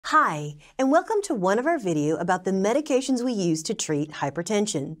Hi, and welcome to one of our videos about the medications we use to treat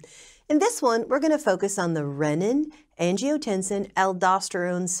hypertension. In this one, we're going to focus on the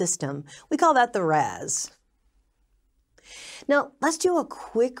renin-angiotensin-aldosterone system. We call that the RAS. Now, let's do a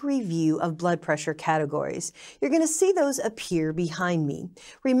quick review of blood pressure categories. You're going to see those appear behind me.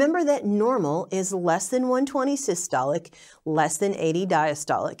 Remember that normal is less than 120 systolic, less than 80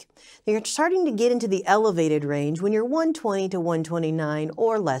 diastolic. Now, you're starting to get into the elevated range when you're 120 to 129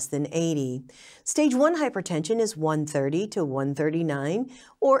 or less than 80. Stage 1 hypertension is 130 to 139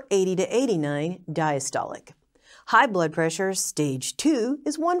 or 80 to 89 diastolic. High blood pressure, stage 2,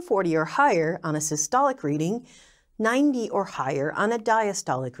 is 140 or higher on a systolic reading, 90 or higher on a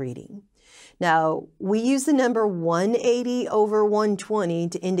diastolic reading. Now, we use the number 180 over 120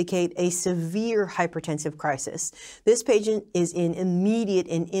 to indicate a severe hypertensive crisis. This patient is in immediate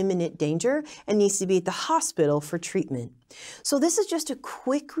and imminent danger and needs to be at the hospital for treatment. So this is just a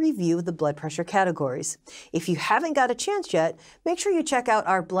quick review of the blood pressure categories. If you haven't got a chance yet, make sure you check out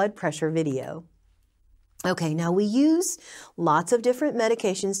our blood pressure video. Okay, now we use lots of different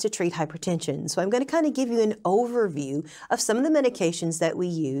medications to treat hypertension. So I'm going to kind of give you an overview of some of the medications that we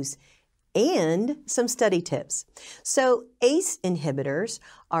use and some study tips. So ACE inhibitors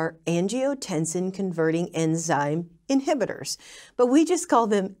are angiotensin converting enzyme inhibitors, but we just call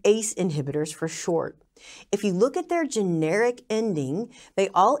them ACE inhibitors for short. If you look at their generic ending, they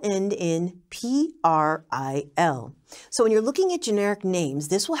all end in PRIL. So when you're looking at generic names,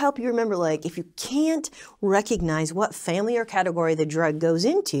 this will help you remember, like, if you can't recognize what family or category the drug goes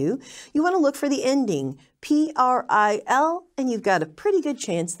into, you want to look for the ending PRIL, and you've got a pretty good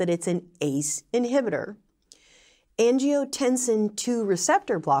chance that it's an ACE inhibitor. Angiotensin II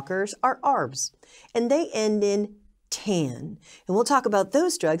receptor blockers are ARBs, and they end in TAN. And we'll talk about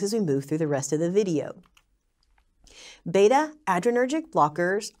those drugs as we move through the rest of the video. Beta adrenergic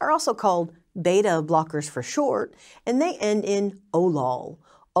blockers are also called beta blockers for short, and they end in OLOL,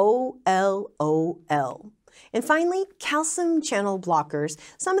 O-L-O-L. And finally, calcium channel blockers,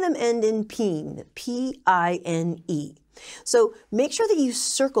 some of them end in PINE, P-I-N-E. So make sure that you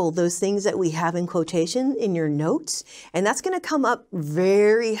circle those things that we have in quotation in your notes, and that's going to come up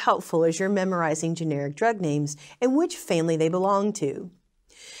very helpful as you're memorizing generic drug names and which family they belong to.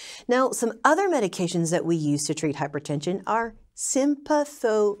 Now, some other medications that we use to treat hypertension are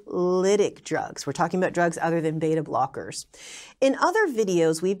sympatholytic drugs. We're talking about drugs other than beta blockers. In other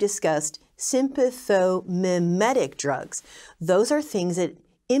videos, we've discussed sympathomimetic drugs. Those are things that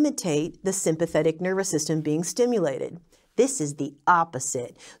imitate the sympathetic nervous system being stimulated. This is the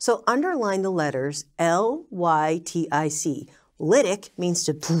opposite. So underline the letters L-Y-T-I-C. Lytic means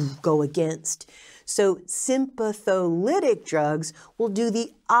to go against. So sympatholytic drugs will do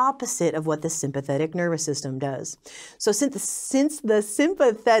the opposite of what the sympathetic nervous system does. So since the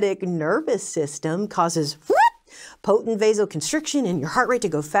sympathetic nervous system causes potent vasoconstriction and your heart rate to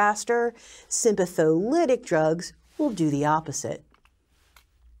go faster, sympatholytic drugs will do the opposite.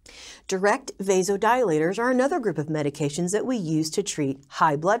 Direct vasodilators are another group of medications that we use to treat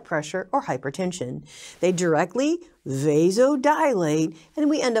high blood pressure or hypertension. They directly vasodilate, and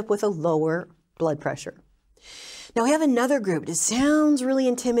we end up with a lower blood pressure. Now we have another group. It sounds really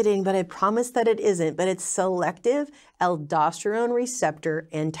intimidating, but I promise that it isn't, but it's selective aldosterone receptor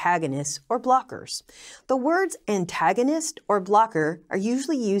antagonists or blockers. The words antagonist or blocker are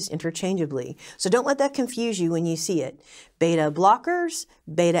usually used interchangeably, so don't let that confuse you when you see it. Beta blockers,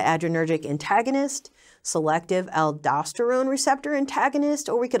 beta adrenergic antagonist, selective aldosterone receptor antagonist,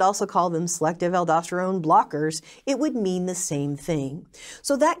 or we could also call them selective aldosterone blockers. It would mean the same thing.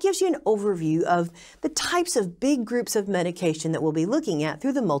 So that gives you an overview of the types of big groups of medication that we'll be looking at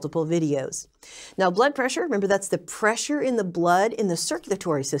through the multiple videos. Now, blood pressure, remember that's the pressure in the blood in the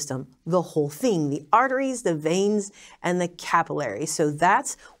circulatory system, the whole thing, the arteries, the veins, and the capillaries. So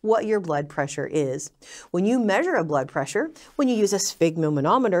that's what your blood pressure is. When you measure a blood pressure, when you use a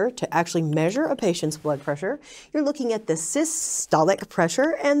sphygmomanometer to actually measure a patient's blood pressure, you're looking at the systolic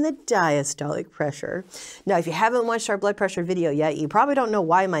pressure and the diastolic pressure. Now, if you haven't watched our blood pressure video yet, you probably don't know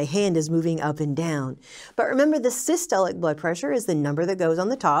why my hand is moving up and down. But remember, the systolic blood pressure is the number that goes on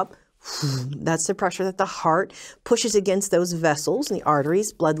the top. That's the pressure that the heart pushes against those vessels and the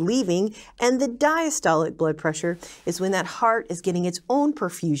arteries, blood leaving, and the diastolic blood pressure is when that heart is getting its own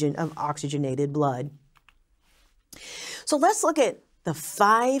perfusion of oxygenated blood. So let's look at the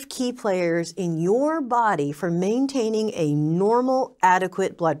 5 key players in your body for maintaining a normal,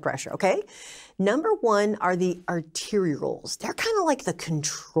 adequate blood pressure, okay? Number 1 are the arterioles. They're kind of like the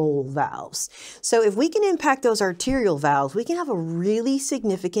control valves. So if we can impact those arterial valves, we can have a really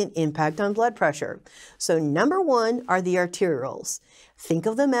significant impact on blood pressure. So number 1 are the arterioles. Think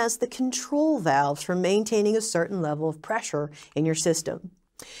of them as the control valves for maintaining a certain level of pressure in your system.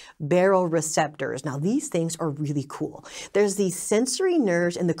 Baroreceptors. Now these things are really cool. There's these sensory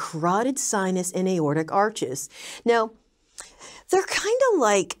nerves in the carotid sinus and aortic arches. Now, they're kind of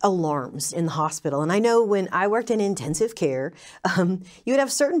like alarms in the hospital. And I know when I worked in intensive care, you would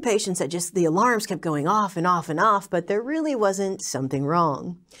have certain patients that just the alarms kept going off and off and off, but there really wasn't something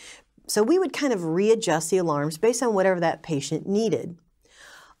wrong. So we would kind of readjust the alarms based on whatever that patient needed.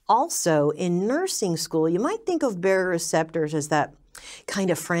 Also, in nursing school, you might think of baroreceptors as that kind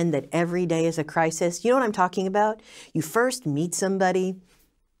of friend that every day is a crisis. You know what I'm talking about? You first meet somebody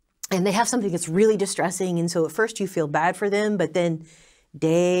and they have something that's really distressing, and so at first you feel bad for them, but then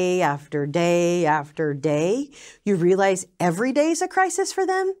day after day after day, you realize every day is a crisis for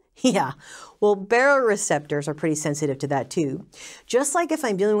them? Yeah, well, baroreceptors are pretty sensitive to that too. Just like if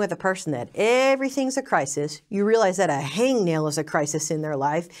I'm dealing with a person that everything's a crisis, you realize that a hangnail is a crisis in their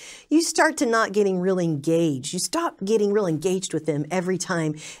life, you start to not getting real engaged. You stop getting real engaged with them every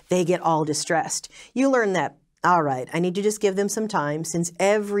time they get all distressed. You learn that, all right, I need to just give them some time. Since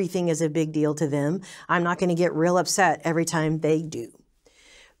everything is a big deal to them, I'm not going to get real upset every time they do.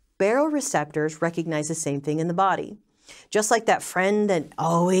 Baroreceptors recognize the same thing in the body. Just like that friend that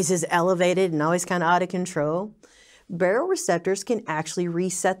always is elevated and always kind of out of control, baroreceptors can actually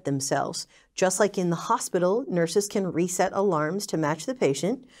reset themselves. Just like in the hospital, nurses can reset alarms to match the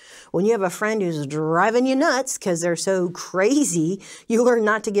patient. When you have a friend who's driving you nuts because they're so crazy, you learn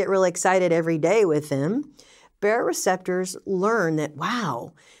not to get real excited every day with them. Baroreceptors learn that,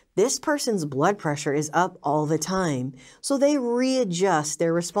 wow, this person's blood pressure is up all the time, so they readjust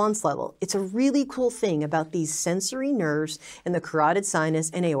their response level. It's a really cool thing about these sensory nerves in the carotid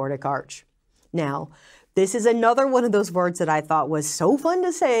sinus and aortic arch. Now, this is another one of those words that I thought was so fun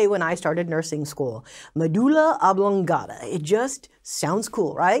to say when I started nursing school. Medulla oblongata. It just sounds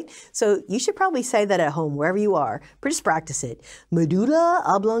cool, right? So you should probably say that at home, wherever you are. Just practice it. Medulla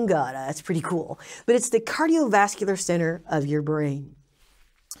oblongata. That's pretty cool. But it's the cardiovascular center of your brain.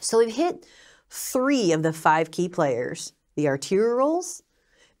 So we've hit 3 of the 5 key players. The arterioles,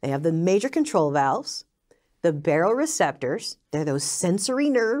 they have the major control valves, the baroreceptors, they're those sensory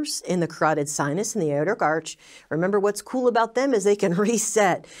nerves in the carotid sinus and the aortic arch. Remember, what's cool about them is they can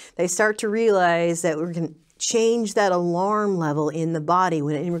reset. They start to realize that we can change that alarm level in the body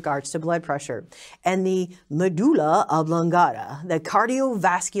in regards to blood pressure. And the medulla oblongata, the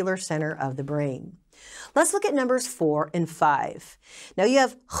cardiovascular center of the brain. Let's look at numbers 4 and 5. Now you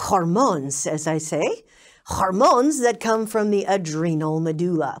have hormones, as I say. Hormones that come from the adrenal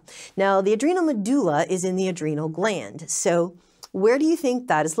medulla. Now the adrenal medulla is in the adrenal gland. So where do you think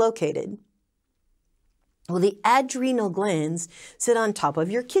that is located? Well, the adrenal glands sit on top of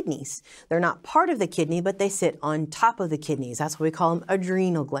your kidneys. They're not part of the kidney, but they sit on top of the kidneys. That's why we call them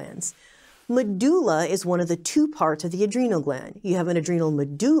adrenal glands. Medulla is one of the 2 parts of the adrenal gland. You have an adrenal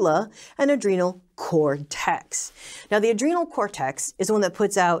medulla and adrenal cortex. Now, the adrenal cortex is the one that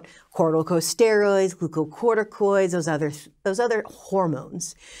puts out corticosteroids, glucocorticoids, those other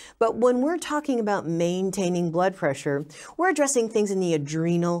hormones. But when we're talking about maintaining blood pressure, we're addressing things in the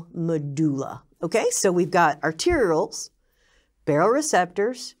adrenal medulla. Okay, so we've got arterioles,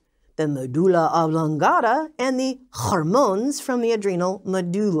 baroreceptors, the medulla oblongata, and the hormones from the adrenal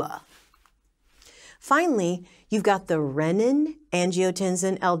medulla. Finally, you've got the renin,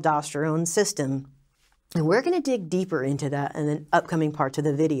 angiotensin, aldosterone system. And we're going to dig deeper into that in an upcoming part of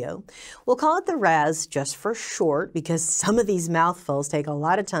the video. We'll call it the RAS just for short because some of these mouthfuls take a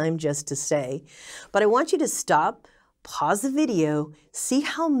lot of time just to say. But I want you to stop, pause the video, see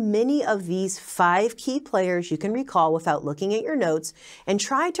how many of these 5 key players you can recall without looking at your notes, and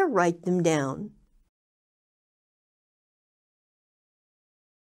try to write them down.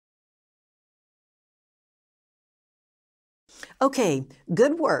 Okay,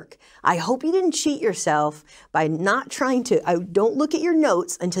 good work. I hope you didn't cheat yourself by not trying to, don't look at your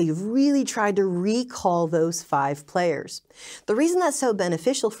notes until you've really tried to recall those 5 players. The reason that's so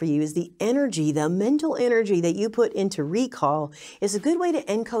beneficial for you is the energy, the mental energy that you put into recall is a good way to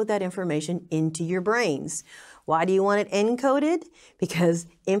encode that information into your brains. Why do you want it encoded? Because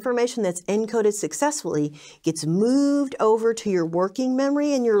information that's encoded successfully gets moved over to your working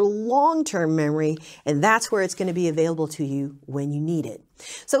memory and your long-term memory, and that's where it's going to be available to you when you need it.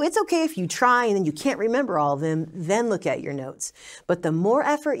 So it's okay if you try and then you can't remember all of them, then look at your notes. But the more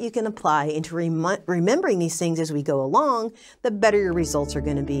effort you can apply into remembering these things as we go along, the better your results are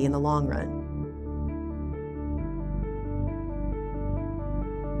going to be in the long run.